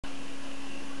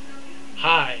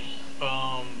Hi,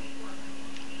 um,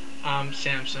 I'm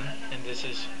Samson, and this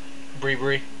is Bree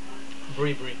Bree.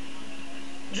 Bree Bree.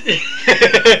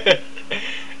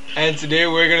 And today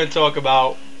we're gonna talk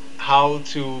about how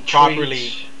to properly,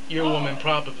 Treat your woman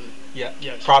properly. yeah,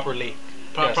 Yes. properly,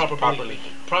 yes, Properly. properly.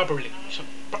 Properly. So,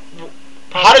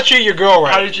 How to treat your girl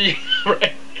How right. did you?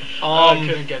 Right. I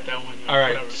couldn't get that one. All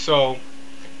right. Whatever. So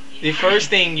the first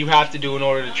thing you have to do in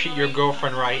order to treat your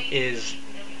girlfriend right is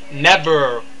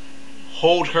never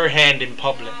hold her hand in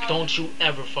public. Don't you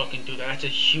ever fucking do that. That's a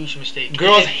huge mistake.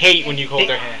 Girls hate when you hold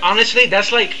their hand. Honestly,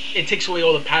 that's like it takes away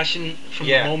all the passion from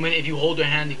Yeah. the moment. If you hold her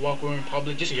hand, you walk with her in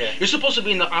public. Yeah. You're supposed to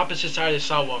be in the opposite side of the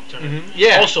sidewalk to her.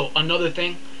 Yeah. Also, another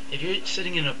thing, if you're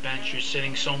sitting in a bench, you're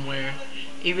sitting somewhere,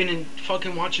 even in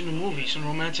fucking watching a movie, some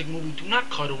romantic movie, do not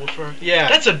cuddle with her. Yeah.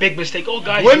 That's a big mistake. Oh,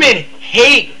 guys. Women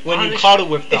hate when you Honestly, cuddle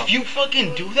with them. If you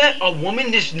fucking do that, a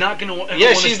woman is not gonna.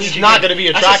 Yeah, she's just not gonna be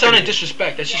That's a attracted sign to of you.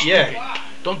 disrespect. That's just Yeah. stupid.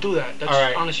 Don't do that. That's All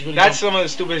right. honestly really That's dumb. some of the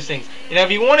stupidest things. And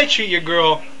if you want to treat your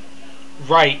girl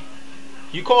right,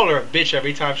 you call her a bitch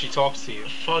every time she talks to you.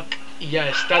 Fuck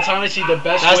yes, that's honestly the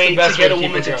best That's way the best to get way a to keep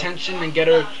woman's a girl. attention and get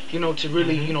her, to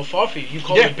really, Mhm. fall for you. You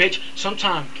call Yeah. her a bitch.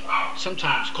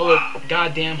 Sometimes call her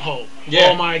goddamn hoe. Yeah.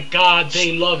 Oh my god,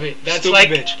 they love it. That's Stupid like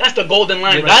bitch. that's the golden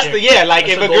line. Yeah, right that's there. the yeah. Like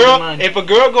That's if the a golden girl, line. if a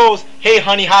girl goes, "Hey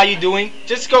honey, how you doing?"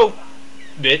 Just go,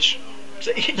 bitch.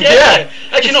 yeah. Yeah.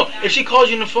 Actually, no. If she calls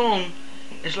you on the phone,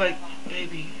 it's like,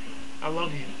 baby, I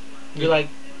love you. You're like,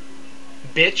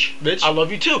 bitch, Bitch. I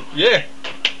love you too. Yeah.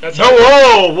 That's No,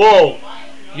 how whoa.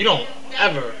 You don't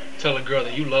ever tell a girl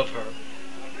that you love her.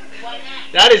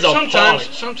 That is appalling.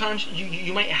 Sometimes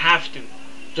you might have to,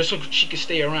 just so she can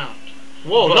stay around.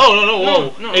 Whoa, But-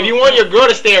 whoa. No, If you want your girl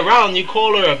to stay around, you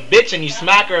call her a bitch and you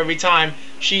smack her every time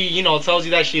she, tells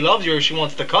you that she loves you or she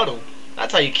wants to cuddle.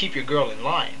 That's how you keep your girl in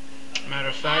line. Matter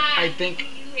of fact, I think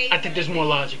there's more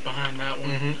logic behind that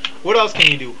one. What else can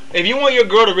you do? If you want your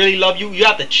girl to really love you, you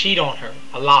have to cheat on her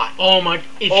a lot. Oh my!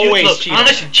 If Always you look, cheat on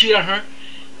honestly, her. cheat on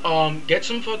her. Get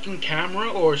some fucking camera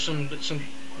or some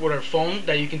whatever phone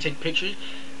that you can take pictures.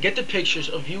 Get the pictures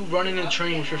of you running a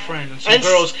train with your friends and some And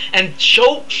girls, and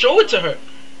show it to her.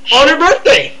 On her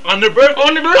birthday. On her birthday.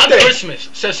 On her birthday. On Christmas.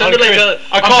 So send On her like a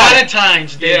a card.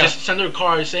 Valentine's Day. Yeah. Just send her a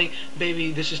card saying,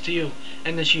 "Baby, this is to you."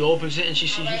 And then she opens it and she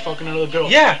sees you fucking another girl.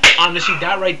 Yeah. Honestly,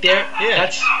 that right there. Yeah.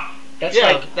 That's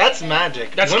Yeah, like that's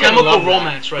magic. that's Women chemical love that.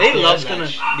 romance right They there. love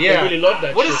That's that. gonna. Yeah. They really love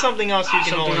that. What shit. is something else you can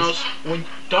Something always... else? When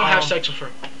don't have sex with her.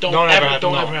 Don't ever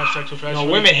have sex with her. That's No,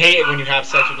 really- women hate it when you have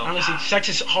sex with them. Honestly, sex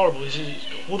is horrible.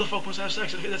 Who the fuck wants to have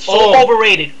sex? That's so Oh.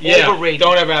 overrated. Yeah, Overrated.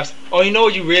 don't ever have... Oh, you know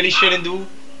what you really shouldn't do?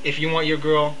 If you want your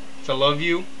girl to love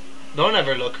you, don't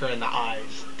ever look her in the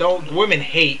eyes. Don't... Women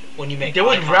hate when you make They eye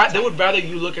would contact. they would rather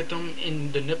you look at them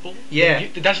in the nipple. Yeah.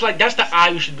 That's the eye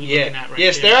you should be looking at right Yeah,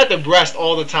 there. stare at the breast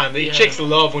all the time. The Yeah. chicks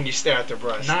love when you stare at their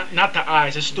breast. Not the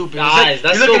eyes. It's stupid. The It's like- eyes,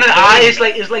 that's you're looking so at the eye.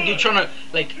 corny. It's like you're trying to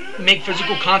like make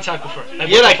physical contact with her. Like,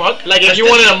 Yeah, what like, the fuck? like if That's you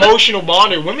want an disrespect. emotional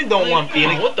bond, or women don't want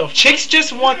feelings. What the fuck? Chicks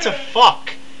just want to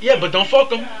fuck. Yeah, but don't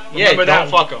fuck them. Yeah, Remember don't that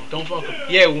fuck one. 'em. Don't fuck them.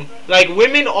 Yeah, like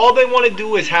women, all they want to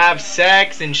do is have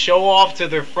sex and show off to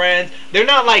their friends. They're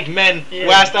not like men. Yeah.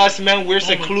 Whilst us men, we're Oh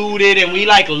my- secluded and we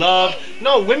like love.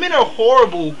 No, women are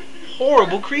horrible,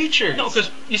 horrible creatures. No,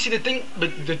 because you see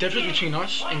but the difference between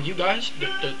us and you guys,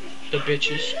 the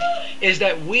bitches, is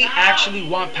that we actually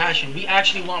want passion. We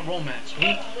actually want romance.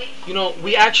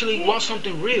 We actually want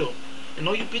something real. And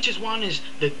all you bitches want is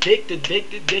the dick.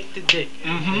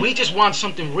 Mhm. We just want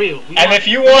something real. We And want, if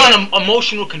you we want- an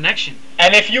emotional connection.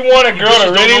 And if you want a girl bitches to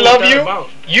don't really know what love that you, about.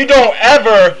 you don't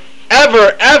ever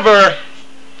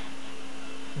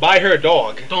buy her a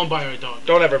dog. Don't buy her a dog.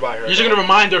 Don't ever buy her. You're a just dog. gonna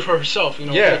remind her of herself. Yeah,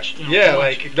 bitch, yeah, too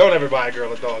much. like don't ever buy a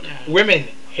girl a dog. Yeah. Women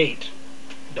hate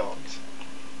dogs.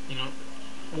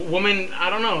 Women. I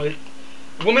don't know.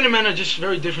 Women and men are just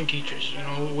very different creatures.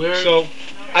 We're So,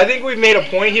 I think we've made a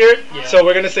point here. Yeah. So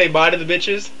we're gonna say bye to the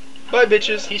bitches. Bye,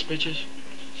 bitches. peace, bitches.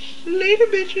 Later,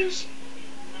 bitches.